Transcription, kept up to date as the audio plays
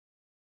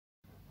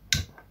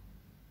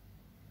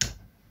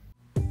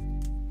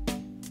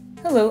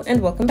Hello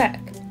and welcome back.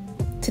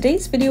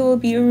 Today's video will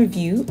be a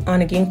review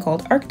on a game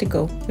called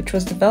Arctico, which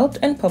was developed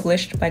and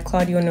published by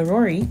Claudio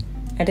Nerori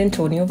and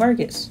Antonio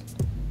Vargas.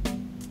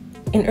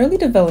 In early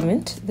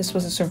development, this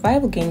was a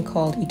survival game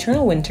called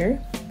Eternal Winter,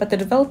 but the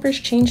developers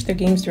changed their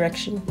game's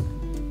direction,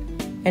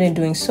 and in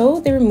doing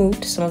so, they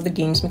removed some of the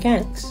game's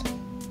mechanics.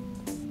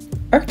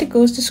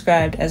 Arctico is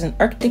described as an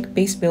Arctic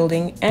base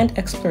building and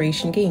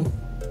exploration game.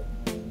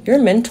 Your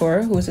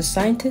mentor, who is a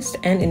scientist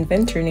and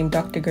inventor named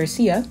Dr.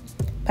 Garcia,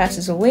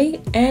 passes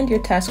away and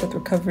you're tasked with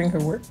recovering her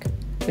work,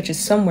 which is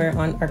somewhere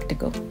on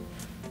Arctico.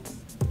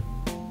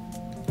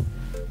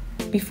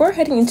 Before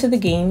heading into the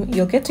game,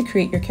 you'll get to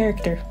create your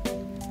character.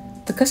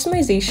 The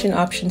customization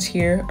options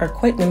here are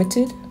quite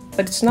limited,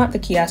 but it's not the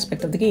key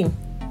aspect of the game.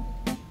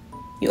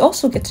 You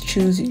also get to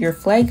choose your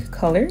flag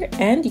color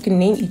and you can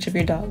name each of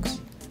your dogs.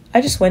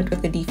 I just went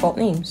with the default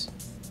names.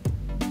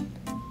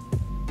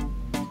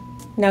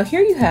 Now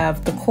here you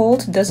have the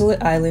cold,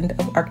 desolate island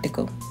of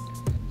Arctico.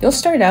 You'll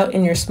start out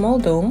in your small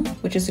dome,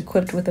 which is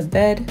equipped with a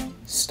bed,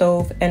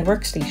 stove, and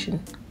workstation.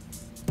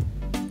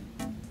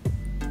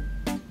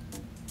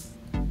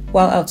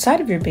 While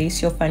outside of your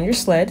base, you'll find your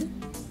sled,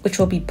 which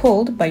will be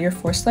pulled by your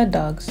 4 sled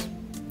dogs.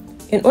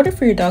 In order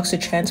for your dogs to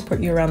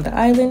transport you around the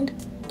island,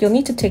 you'll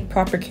need to take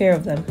proper care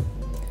of them.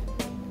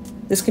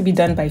 This can be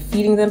done by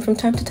feeding them from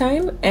time to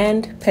time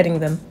and petting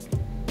them.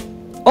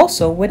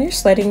 Also, when you're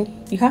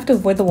sledding, you have to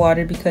avoid the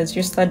water because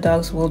your sled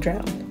dogs will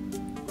drown.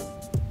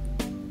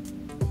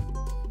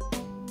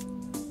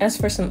 As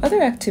for some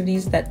other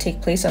activities that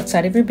take place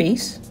outside of your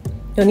base,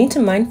 you'll need to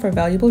mine for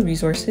valuable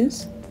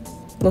resources,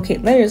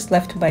 locate letters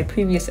left by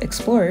previous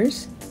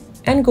explorers,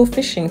 and go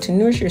fishing to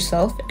nourish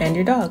yourself and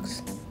your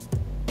dogs.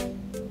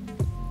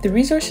 The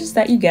resources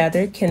that you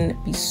gather can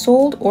be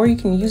sold or you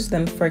can use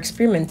them for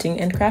experimenting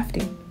and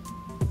crafting.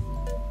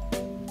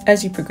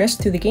 As you progress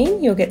through the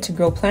game, you'll get to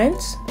grow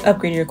plants,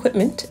 upgrade your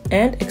equipment,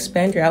 and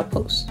expand your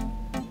outposts.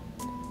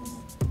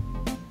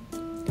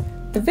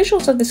 The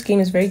visuals of this game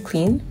is very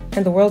clean,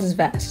 and the world is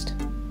vast.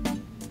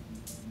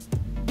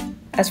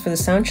 As for the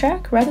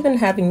soundtrack, rather than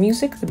having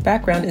music, the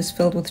background is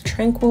filled with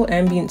tranquil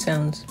ambient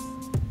sounds.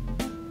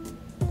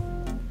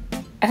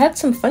 I had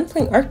some fun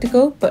playing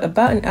Arctico, but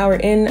about an hour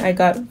in, I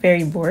got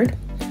very bored.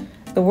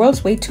 The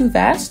world's way too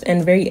vast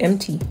and very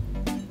empty.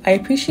 I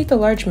appreciate the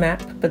large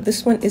map, but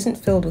this one isn't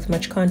filled with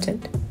much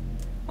content.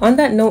 On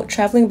that note,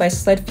 traveling by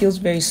sled feels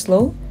very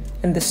slow,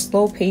 and the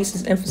slow pace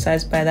is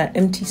emphasized by that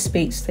empty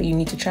space that you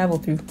need to travel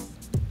through.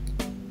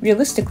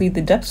 Realistically,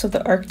 the depths of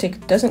the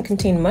Arctic doesn't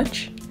contain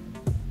much,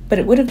 but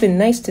it would have been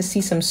nice to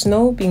see some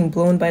snow being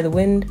blown by the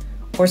wind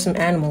or some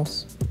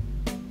animals.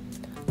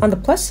 On the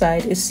plus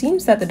side, it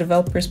seems that the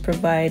developers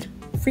provide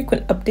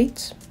frequent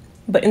updates,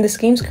 but in this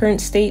game's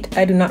current state,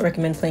 I do not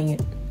recommend playing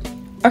it.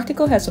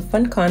 Arctico has a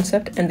fun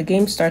concept and the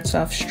game starts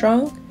off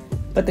strong,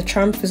 but the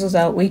charm fizzles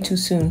out way too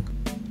soon.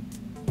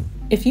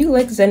 If you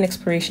like Zen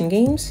exploration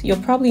games,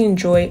 you'll probably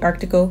enjoy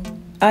Arctico.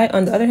 I,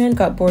 on the other hand,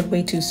 got bored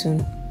way too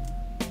soon.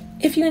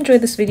 If you enjoyed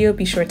this video,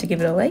 be sure to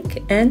give it a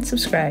like and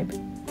subscribe.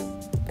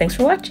 Thanks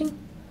for watching!